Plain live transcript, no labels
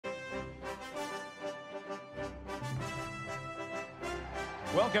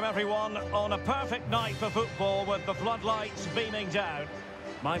Welcome everyone on a perfect night for football with the floodlights beaming down.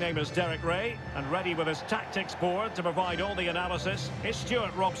 My name is Derek Ray, and ready with his tactics board to provide all the analysis is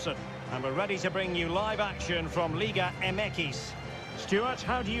Stuart Robson. And we're ready to bring you live action from Liga MX. Stuart,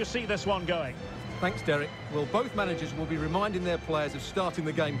 how do you see this one going? Thanks, Derek. Well, both managers will be reminding their players of starting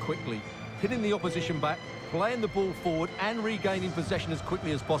the game quickly, hitting the opposition back, playing the ball forward and regaining possession as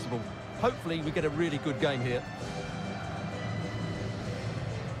quickly as possible. Hopefully we get a really good game here.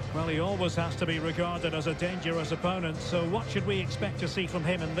 Well, he always has to be regarded as a dangerous opponent, so what should we expect to see from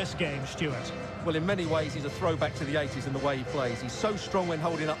him in this game, Stuart? Well, in many ways, he's a throwback to the 80s in the way he plays. He's so strong when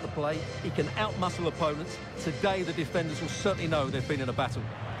holding up the play. He can outmuscle opponents. Today, the defenders will certainly know they've been in a battle.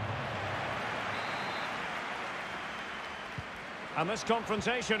 And this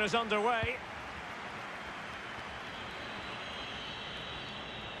confrontation is underway.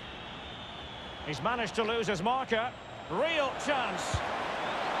 He's managed to lose his marker. Real chance.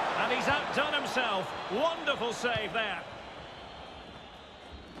 And he's outdone himself. Wonderful save there.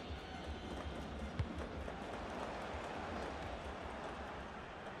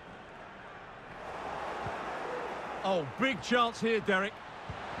 Oh, big chance here, Derek.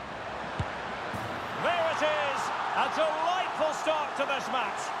 There it is. A delightful start to this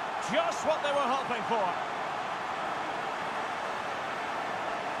match. Just what they were hoping for.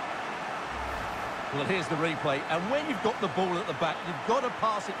 Well, here's the replay, and when you've got the ball at the back, you've got to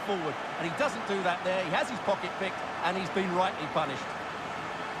pass it forward, and he doesn't do that there. He has his pocket picked, and he's been rightly punished.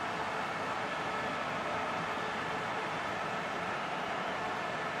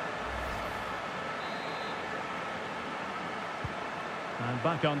 And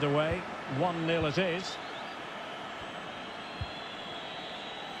back underway, 1-0 it is.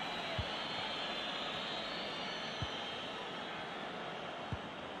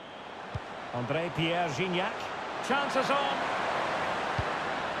 André-Pierre Gignac. Chances on.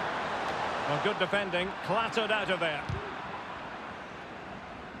 Well, good defending. Clattered out of there.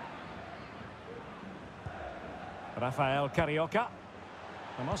 Rafael Carioca.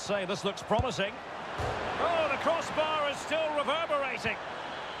 I must say, this looks promising. Oh, the crossbar is still reverberating.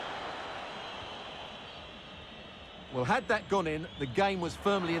 Well, had that gone in, the game was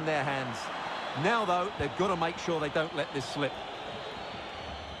firmly in their hands. Now, though, they've got to make sure they don't let this slip.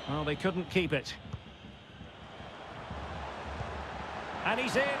 Well, they couldn't keep it. And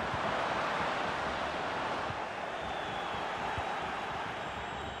he's in.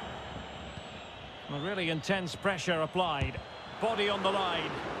 Well, really intense pressure applied. Body on the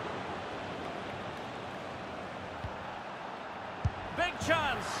line. Big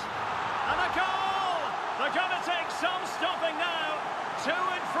chance. And a goal! They're going to take some stopping now. 2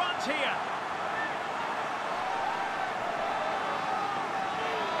 in front here.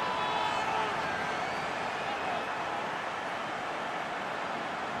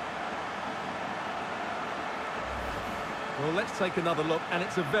 Well, let's take another look, and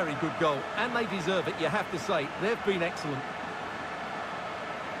it's a very good goal. And they deserve it, you have to say. They've been excellent.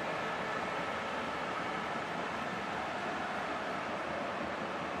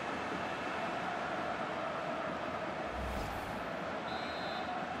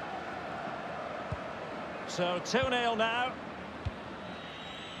 So 2-0 now.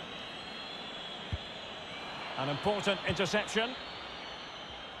 An important interception.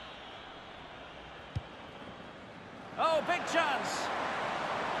 Oh, big chance.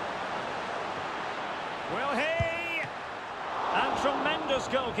 Will he? And tremendous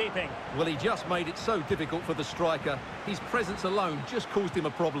goalkeeping. Well, he just made it so difficult for the striker. His presence alone just caused him a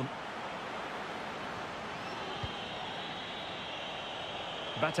problem.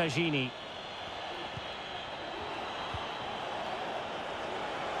 Battaglini.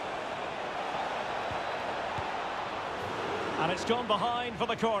 And it's gone behind for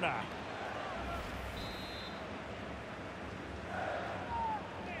the corner.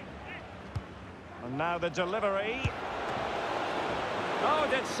 And now the delivery. Oh,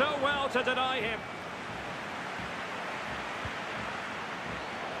 did so well to deny him.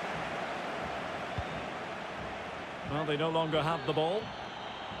 Well, they no longer have the ball.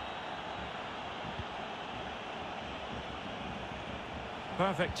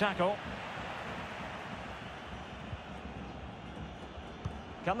 Perfect tackle.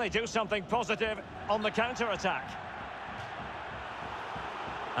 Can they do something positive on the counter-attack?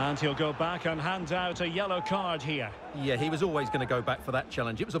 And he'll go back and hand out a yellow card here. Yeah, he was always going to go back for that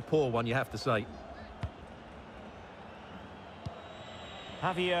challenge. It was a poor one, you have to say.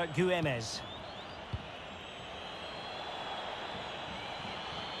 Javier Güemes.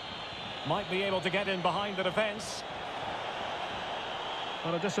 Might be able to get in behind the defence.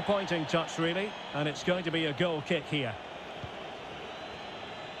 Well, a disappointing touch, really. And it's going to be a goal kick here.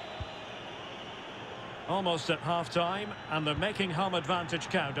 Almost at half-time, and they're making home advantage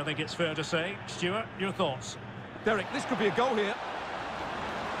count, I think it's fair to say. Stuart, your thoughts? Derek, this could be a goal here.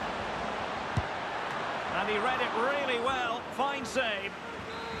 And he read it really well. Fine save.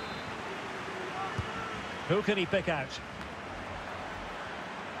 Who can he pick out?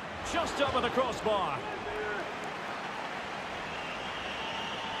 Just over the crossbar.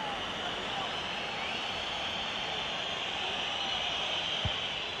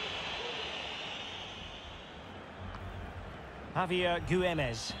 Javier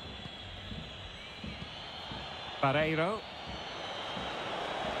Güemes. Barreiro.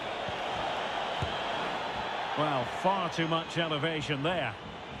 Well, far too much elevation there.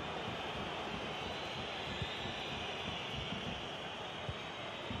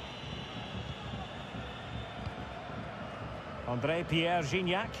 André-Pierre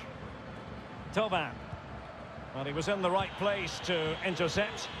Gignac. Thauvin. Well, he was in the right place to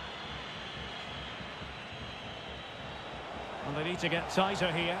intercept. And they need to get tighter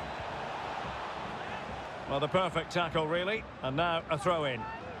here. Well, the perfect tackle, really. And now a throw-in.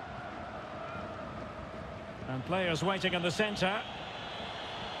 And players waiting in the centre.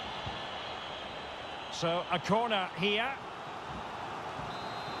 So, a corner here.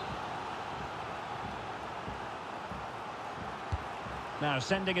 Now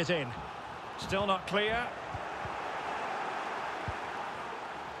sending it in. Still not clear.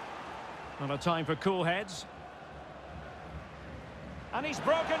 Not a time for cool heads. And he's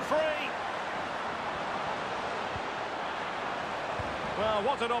broken free. Well,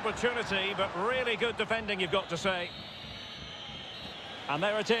 what an opportunity, but really good defending, you've got to say. And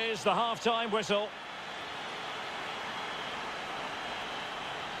there it is, the half-time whistle.